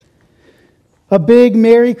A big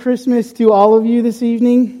Merry Christmas to all of you this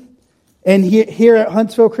evening. And here at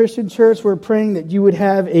Huntsville Christian Church, we're praying that you would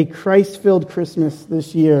have a Christ-filled Christmas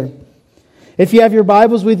this year. If you have your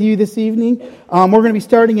Bibles with you this evening, we're going to be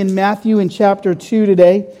starting in Matthew in chapter 2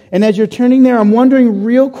 today. And as you're turning there, I'm wondering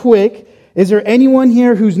real quick, is there anyone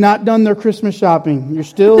here who's not done their Christmas shopping? You're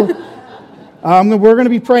still... we're going to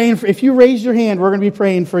be praying for... If you raise your hand, we're going to be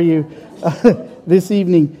praying for you this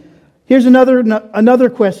evening. Here's another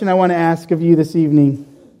question I want to ask of you this evening.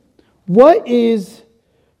 What is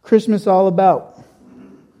Christmas all about?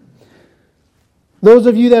 Those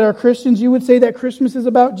of you that are Christians, you would say that Christmas is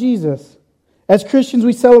about Jesus. As Christians,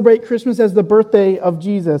 we celebrate Christmas as the birthday of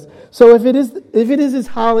Jesus. So if it is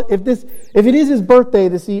his birthday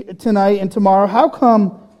tonight and tomorrow, how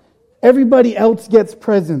come everybody else gets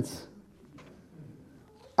presents?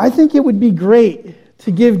 I think it would be great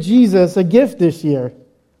to give Jesus a gift this year.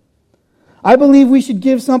 I believe we should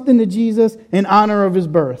give something to Jesus in honor of his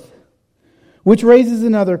birth. Which raises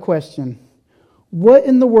another question. What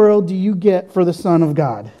in the world do you get for the Son of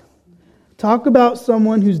God? Talk about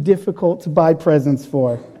someone who's difficult to buy presents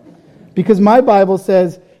for. Because my Bible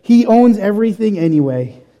says he owns everything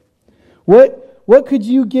anyway. What could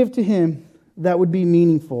you give to him that would be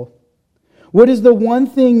meaningful? What is the one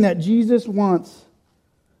thing that Jesus wants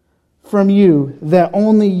from you that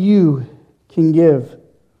only you can give?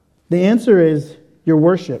 The answer is your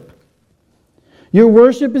worship. Your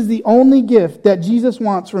worship is the only gift that Jesus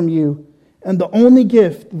wants from you and the only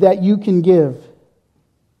gift that you can give.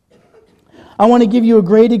 I want to give you a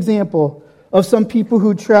great example of some people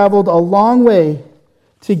who traveled a long way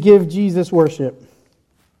to give Jesus worship.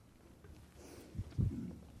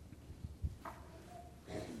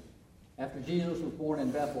 After Jesus was born in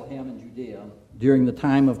Bethlehem in Judea, during the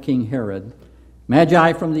time of King Herod,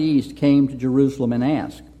 Magi from the east came to Jerusalem and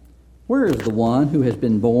asked, "Where is the one who has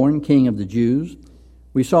been born King of the Jews?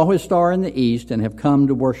 We saw his star in the east and have come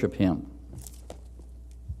to worship him."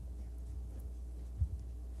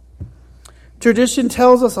 Tradition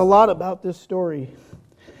tells us a lot about this story.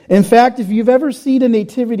 In fact, if you've ever seen a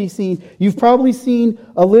nativity scene, you've probably seen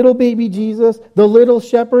a little baby Jesus, the little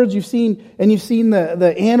shepherds, you've seen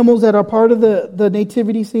the animals that are part of the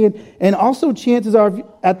nativity scene, and also chances are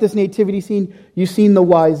at this nativity scene, you've seen the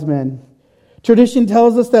wise men. Tradition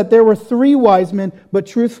tells us that there were 3 wise men, but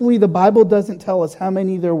truthfully, the Bible doesn't tell us how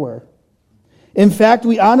many there were. In fact,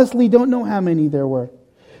 we honestly don't know how many there were.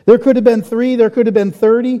 There could have been 3, there could have been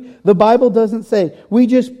 30. The Bible doesn't say. We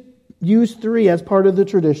just use 3 as part of the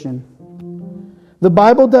tradition. The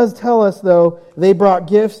Bible does tell us, though, they brought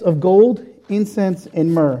gifts of gold, incense,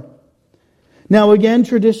 and myrrh. Now, again,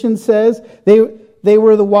 tradition says they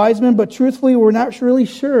were the wise men, but truthfully, we're not really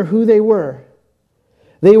sure who they were.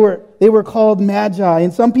 They were called magi,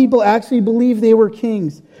 and some people actually believe they were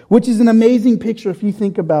kings, which is an amazing picture if you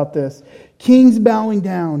think about this. Kings bowing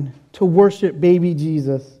down to worship baby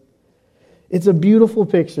Jesus. It's a beautiful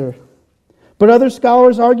picture. But other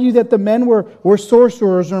scholars argue that the men were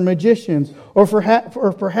sorcerers or magicians, or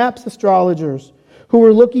perhaps astrologers, who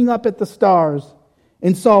were looking up at the stars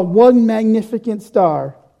and saw one magnificent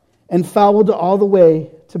star and followed it all the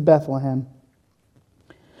way to Bethlehem.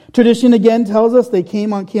 Tradition again tells us they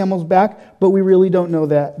came on camels' back, but we really don't know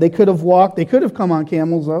that. They could have walked. They could have come on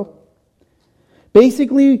camels, though.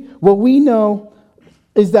 Basically, what we know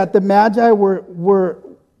is that the Magi we're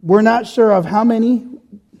not sure of how many,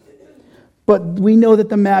 but we know that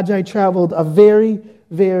the Magi traveled a very,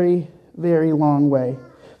 very, very long way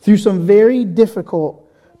through some very difficult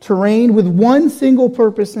terrain with one single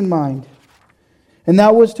purpose in mind, and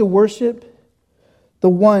that was to worship the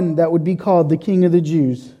one that would be called the King of the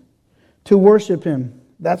Jews. To worship him.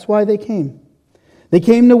 That's why they came. They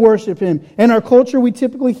came to worship him. In our culture, we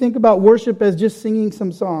typically think about worship as just singing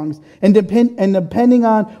some songs. And depending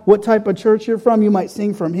on what type of church you're from, you might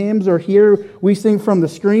sing from hymns, or here we sing from the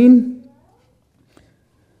screen.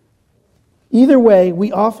 Either way,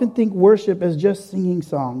 we often think worship as just singing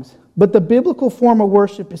songs. But the biblical form of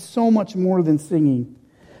worship is so much more than singing.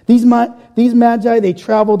 These magi, they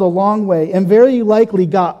traveled a long way and very likely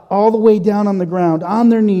got all the way down on the ground, on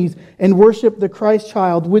their knees, and worshiped the Christ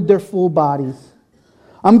child with their full bodies.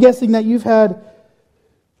 I'm guessing that you've had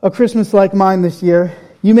a Christmas like mine this year.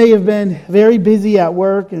 You may have been very busy at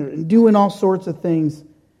work and doing all sorts of things.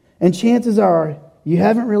 And chances are you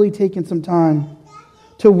haven't really taken some time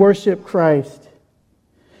to worship Christ.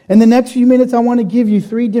 In the next few minutes, I want to give you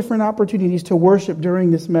 3 different opportunities to worship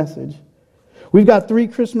during this message. We've got 3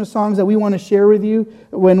 Christmas songs that we want to share with you.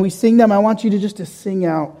 When we sing them, I want you to sing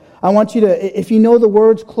out. I want you to, if you know the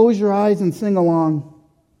words, close your eyes and sing along.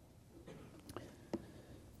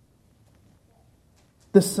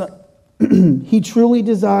 The He truly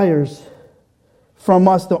desires from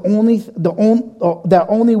us that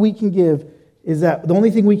only we can give is that the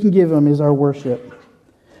only thing we can give Him is our worship.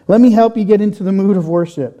 Let me help you get into the mood of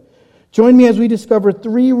worship. Join me as we discover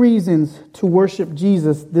 3 reasons to worship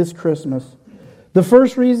Jesus this Christmas. The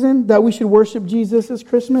first reason that we should worship Jesus this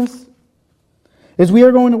Christmas is we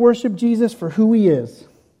are going to worship Jesus for who He is.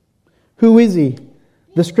 Who is He?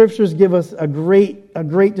 The Scriptures give us a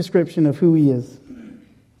great description of who He is.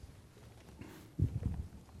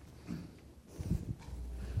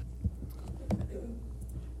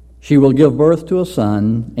 She will give birth to a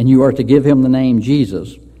son, and you are to give him the name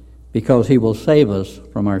Jesus, because he will save us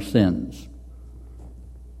from our sins.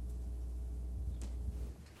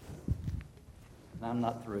 I'm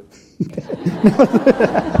not through.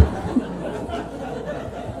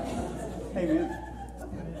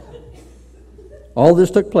 All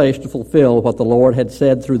this took place to fulfill what the Lord had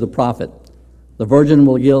said through the prophet. The virgin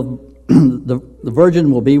will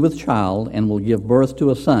be with child and will give birth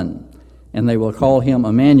to a son, and they will call him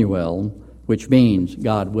Emmanuel, which means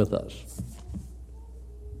God with us.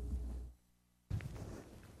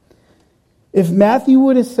 If Matthew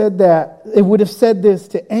would have said that, it would have said this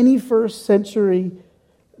to any first century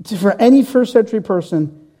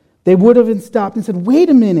person, they would have stopped and said, "Wait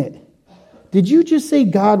a minute, did you just say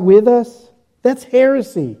God with us? That's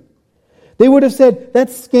heresy." They would have said,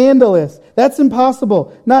 "That's scandalous. That's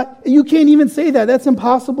impossible. You can't even say that. That's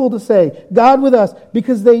impossible to say. God with us,"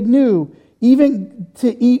 because they knew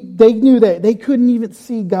that they couldn't even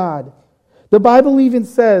see God. The Bible even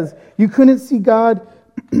says you couldn't see God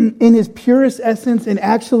in His purest essence and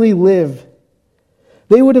actually live.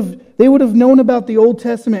 They would have known about the Old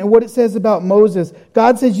Testament and what it says about Moses.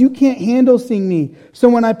 God says, "You can't handle seeing me. So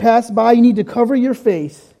when I pass by, you need to cover your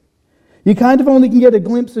face. You kind of only can get a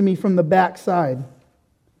glimpse of me from the backside."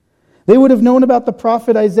 They would have known about the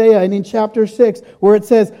prophet Isaiah, and in chapter 6, where it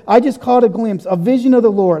says, "I just caught a glimpse, a vision of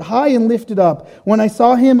the Lord, high and lifted up. When I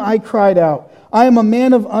saw Him, I cried out. I am a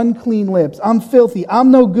man of unclean lips. I'm filthy.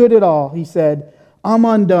 I'm no good at all," He said. "I'm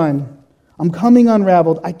undone. I'm coming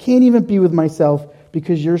unraveled. I can't even be with myself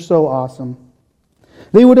because you're so awesome."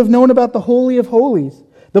 They would have known about the Holy of Holies,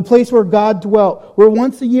 the place where God dwelt, where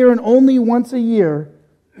once a year and only once a year,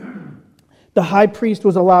 the high priest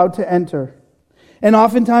was allowed to enter. And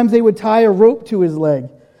oftentimes they would tie a rope to his leg.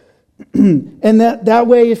 And that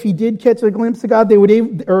way, if he did catch a glimpse of God,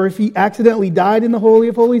 or if he accidentally died in the Holy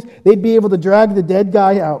of Holies, they'd be able to drag the dead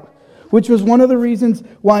guy out, which was one of the reasons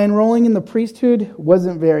why enrolling in the priesthood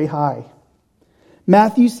wasn't very high.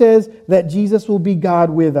 Matthew says that Jesus will be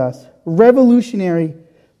God with us. Revolutionary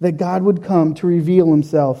that God would come to reveal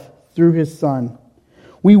Himself through His Son.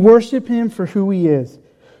 We worship Him for who He is.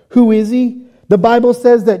 Who is He? The Bible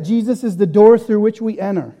says that Jesus is the door through which we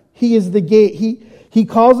enter. He is the gate. He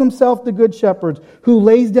calls Himself the Good Shepherd who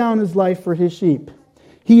lays down His life for His sheep.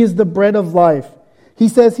 He is the bread of life. He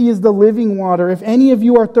says He is the living water. If any of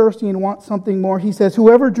you are thirsty and want something more, He says,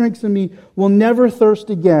 "Whoever drinks of me will never thirst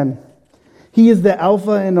again." He is the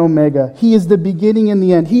Alpha and Omega. He is the beginning and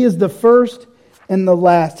the end. He is the first and the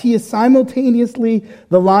last. He is simultaneously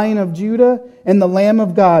the Lion of Judah and the Lamb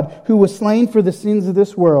of God who was slain for the sins of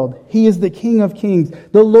this world. He is the King of Kings,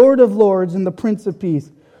 the Lord of Lords, and the Prince of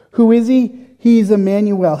Peace. Who is He? He is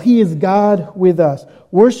Emmanuel. He is God with us.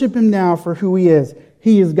 Worship Him now for who He is.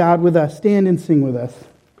 He is God with us. Stand and sing with us.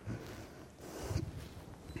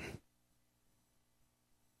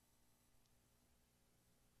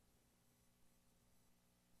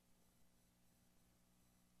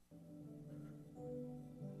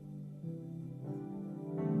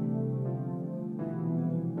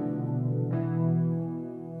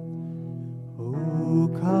 O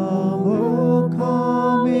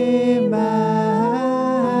come, Emmanuel,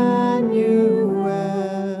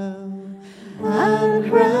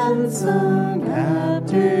 and ransom captive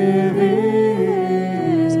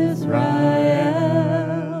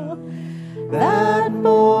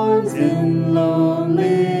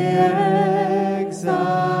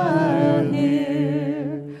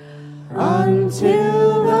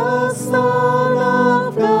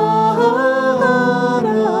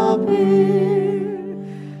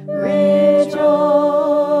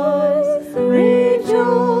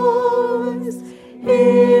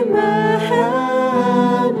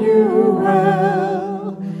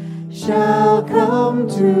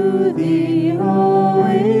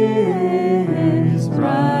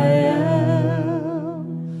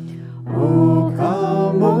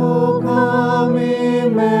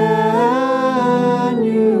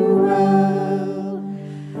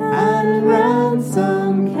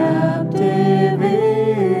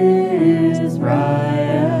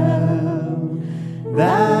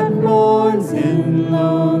was in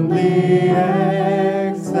lonely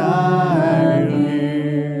exile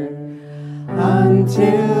here,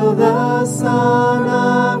 until the Son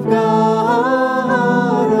of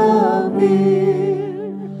God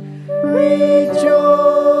appeared. Rejoice,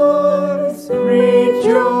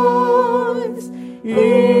 rejoice,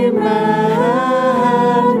 Emmanuel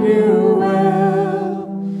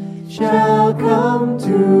shall come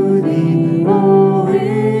to thee, O Israel.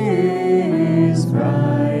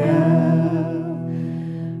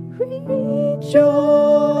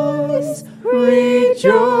 Rejoice,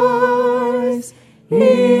 rejoice,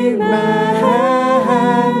 Emmanuel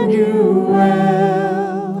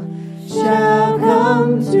shall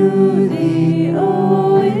come to thee,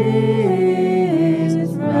 O Israel.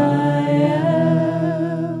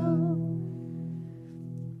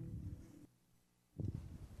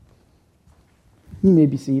 You may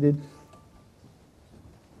be seated.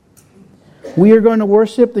 We are going to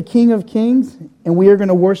worship the King of Kings, and we are going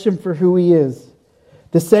to worship for who He is.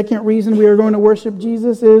 The second reason we are going to worship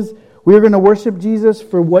Jesus is we are going to worship Jesus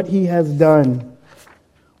for what He has done.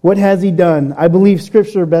 What has He done? I believe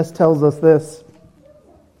Scripture best tells us this.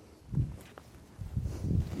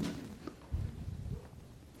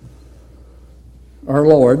 Our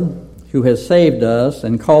Lord, who has saved us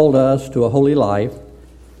and called us to a holy life,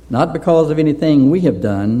 not because of anything we have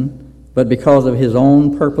done, but because of His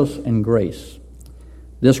own purpose and grace.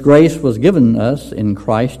 This grace was given us in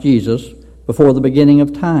Christ Jesus before the beginning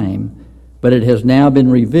of time, but it has now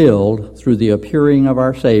been revealed through the appearing of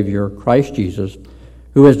our Savior, Christ Jesus,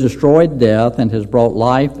 who has destroyed death and has brought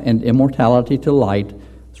life and immortality to light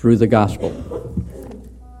through the gospel.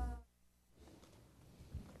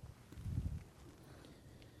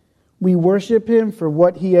 We worship Him for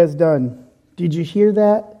what He has done. Did you hear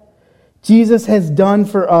that? Jesus has done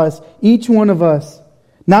for us, each one of us,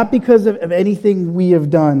 not because of anything we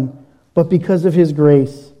have done, but because of His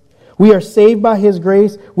grace. We are saved by His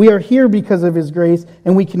grace. We are here because of His grace,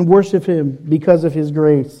 and we can worship Him because of His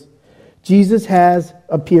grace. Jesus has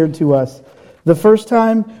appeared to us. The first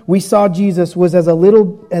time we saw Jesus was as a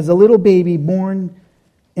little baby born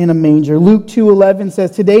in a manger. Luke 2:11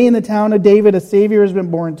 says, "Today in the town of David a Savior has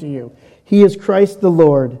been born to you. He is Christ the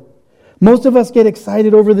Lord." Most of us get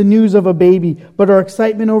excited over the news of a baby, but our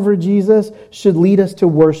excitement over Jesus should lead us to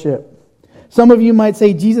worship. Some of you might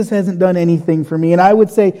say, Jesus hasn't done anything for me, and I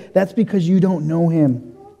would say, that's because you don't know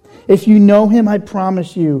Him. If you know Him, I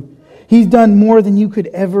promise you, He's done more than you could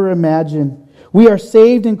ever imagine. We are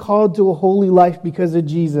saved and called to a holy life because of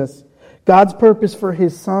Jesus. God's purpose for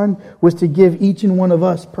His Son was to give each and one of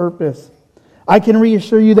us purpose. I can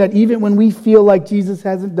reassure you that even when we feel like Jesus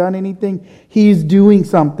hasn't done anything, He is doing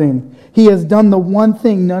something. He has done the one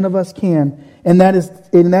thing none of us can, and that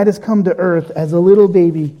is come to earth as a little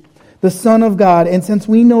baby, the Son of God. And since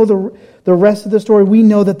we know the rest of the story, we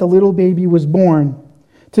know that the little baby was born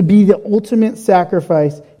to be the ultimate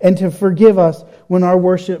sacrifice and to forgive us when our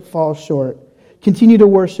worship falls short. Continue to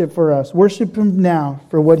worship for us. Worship Him now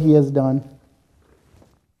for what He has done.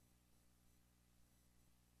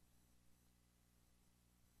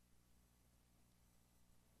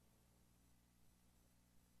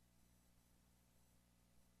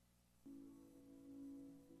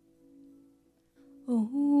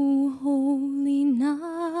 Oh, holy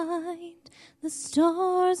night, the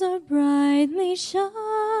stars are brightly shining.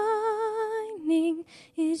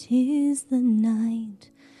 It is the night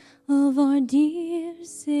of our dear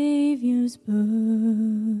Savior's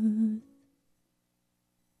birth.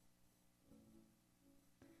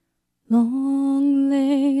 Long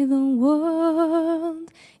lay the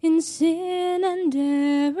world in sin and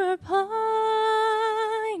error pining,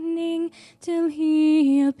 till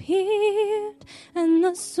He appeared and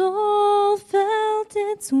the soul felt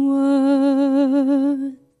its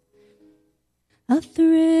worth. A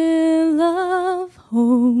thrill of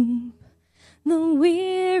hope, the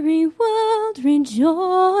weary world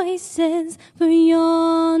rejoices, for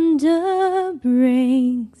yonder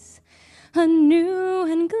breaks a new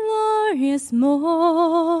and glorious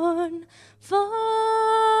morn. Fall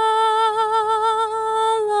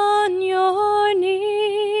on your knees,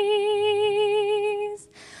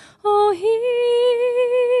 oh, hear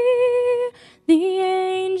the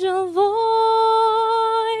angel voices,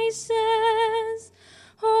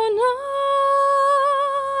 oh,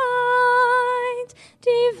 night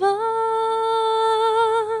divine,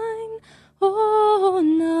 oh,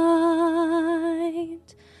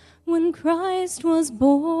 night when Christ was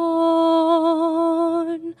born,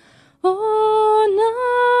 oh,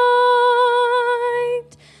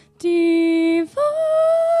 night divine,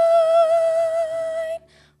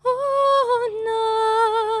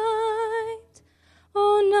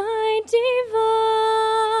 oh, night divine.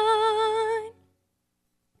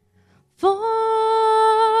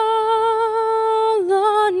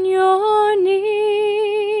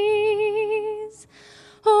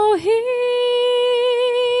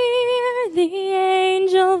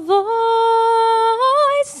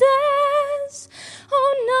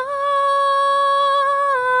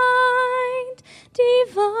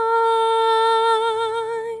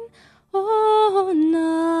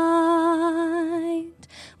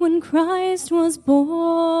 when Christ was born.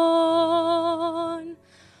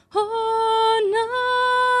 Oh,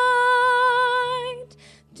 night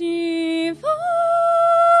divine,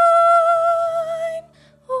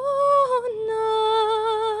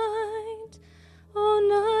 oh,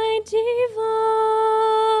 night divine.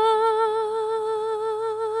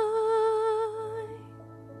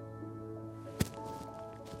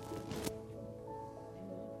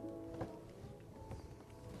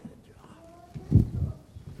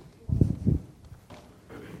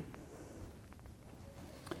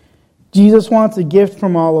 Jesus wants a gift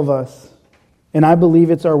from all of us, and I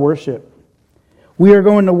believe it's our worship. We are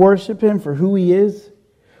going to worship Him for who He is.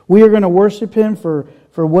 We are going to worship Him for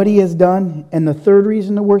what He has done. And the third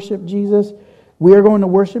reason to worship Jesus, we are going to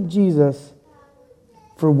worship Jesus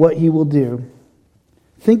for what He will do.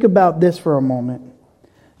 Think about this for a moment.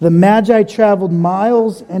 The Magi traveled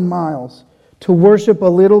miles and miles to worship a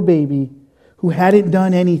little baby who hadn't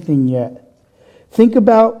done anything yet. Think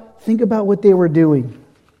about what they were doing.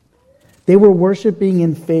 They were worshiping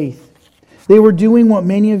in faith. They were doing what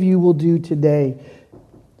many of you will do today.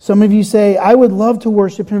 Some of you say, I would love to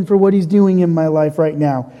worship Him for what He's doing in my life right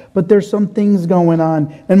now. But there's some things going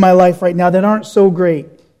on in my life right now that aren't so great.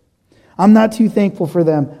 I'm not too thankful for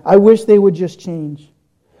them. I wish they would just change.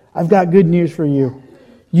 I've got good news for you.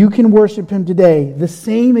 You can worship Him today the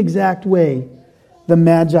same exact way the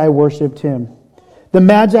Magi worshiped Him. The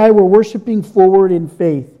Magi were worshiping forward in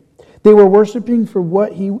faith. They were worshiping for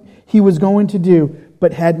what he was going to do,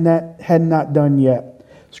 but had not done yet.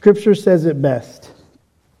 Scripture says it best.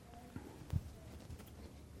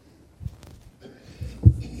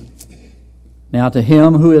 Now to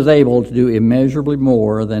Him who is able to do immeasurably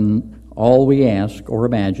more than all we ask or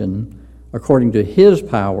imagine, according to His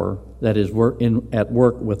power that is at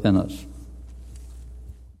work within us.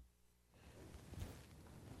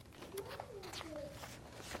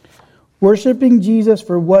 Worshiping Jesus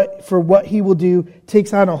for what He will do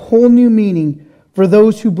takes on a whole new meaning for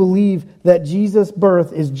those who believe that Jesus'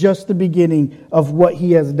 birth is just the beginning of what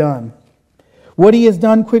He has done. What He has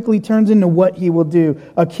done quickly turns into what He will do.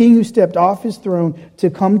 A king who stepped off His throne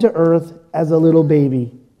to come to earth as a little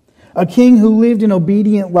baby. A king who lived an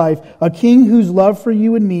obedient life. A king whose love for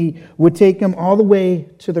you and me would take Him all the way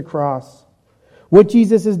to the cross. What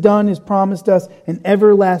Jesus has done is promised us an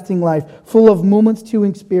everlasting life, full of moments to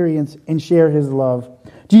experience and share His love.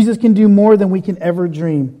 Jesus can do more than we can ever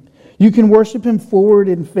dream. You can worship Him forward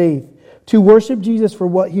in faith. To worship Jesus for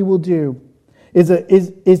what He will do is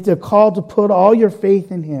to call to put all your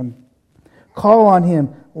faith in Him. Call on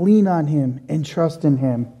Him, lean on Him, and trust in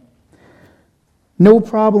Him. No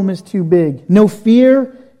problem is too big. No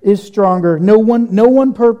fear is stronger. No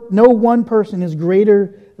one person is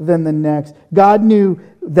greater than the next. God knew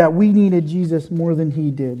that we needed Jesus more than He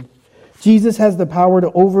did. Jesus has the power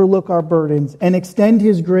to overlook our burdens and extend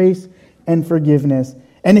His grace and forgiveness.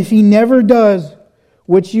 And if He never does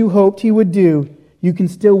what you hoped He would do, you can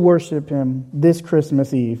still worship Him this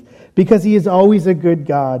Christmas Eve, because He is always a good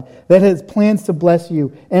God that has plans to bless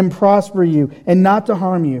you and prosper you and not to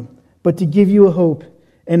harm you, but to give you a hope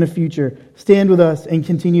and a future. Stand with us and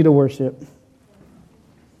continue to worship.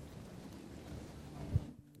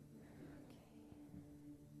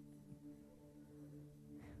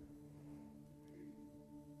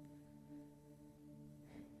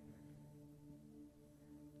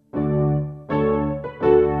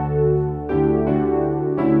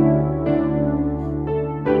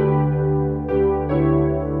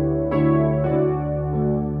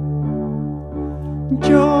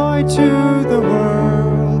 Joy to the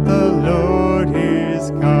world, the Lord is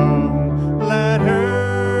come. Let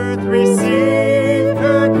earth receive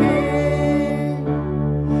her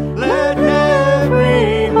King. Let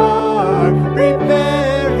every heart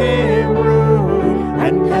prepare Him room.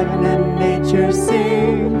 And heaven and nature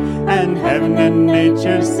sing, and heaven and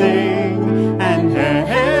nature sing, and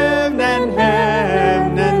heaven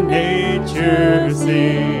and nature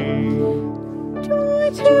sing. Joy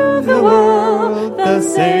to the world, the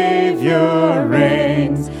Savior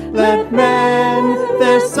reigns. Let men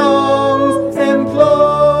their songs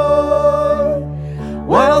employ.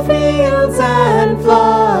 While fields and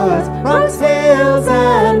floods, rocks, hills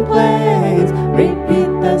and plains, repeat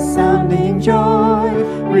the sounding joy.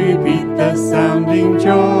 Repeat the sounding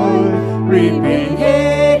joy.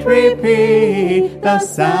 Repeat, repeat the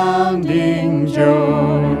sounding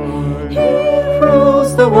joy. He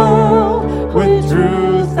rules the world with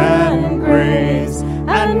truth and grace,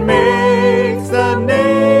 and makes the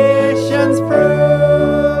nations prove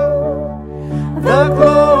the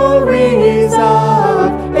glories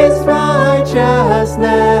of His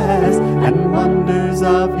righteousness, and wonders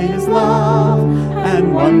of His love,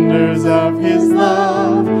 and wonders of his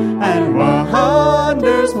love, and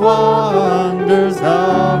wonders, wonders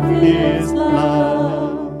of his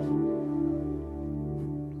love.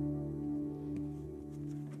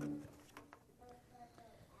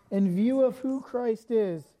 In view of who Christ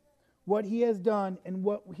is, what he has done, and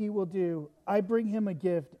what he will do, I bring him a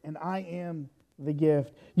gift, and I am the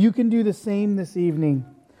gift. You can do the same this evening.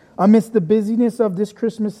 Amidst the busyness of this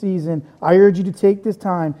Christmas season, I urge you to take this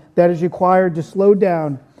time that is required to slow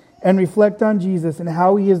down and reflect on Jesus and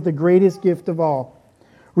how he is the greatest gift of all.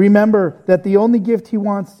 Remember that the only gift he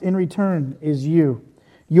wants in return is you,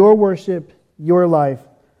 your worship, your life.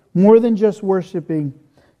 More than just worshiping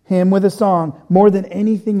him with a song, more than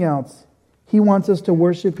anything else, he wants us to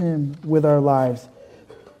worship him with our lives.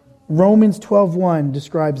 Romans 12:1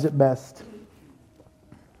 describes it best.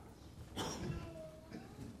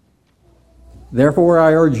 Therefore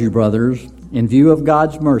I urge you, brothers, in view of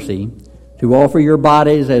God's mercy, to offer your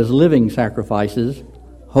bodies as living sacrifices,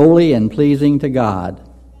 holy and pleasing to God.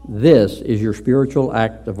 This is your spiritual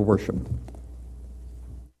act of worship.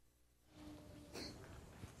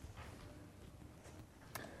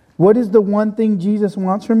 What is the one thing Jesus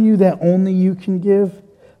wants from you that only you can give?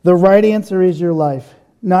 The right answer is your life.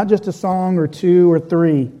 Not just a song or two or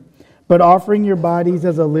three, but offering your bodies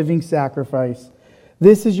as a living sacrifice.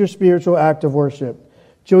 This is your spiritual act of worship.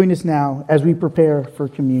 Join us now as we prepare for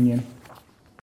communion.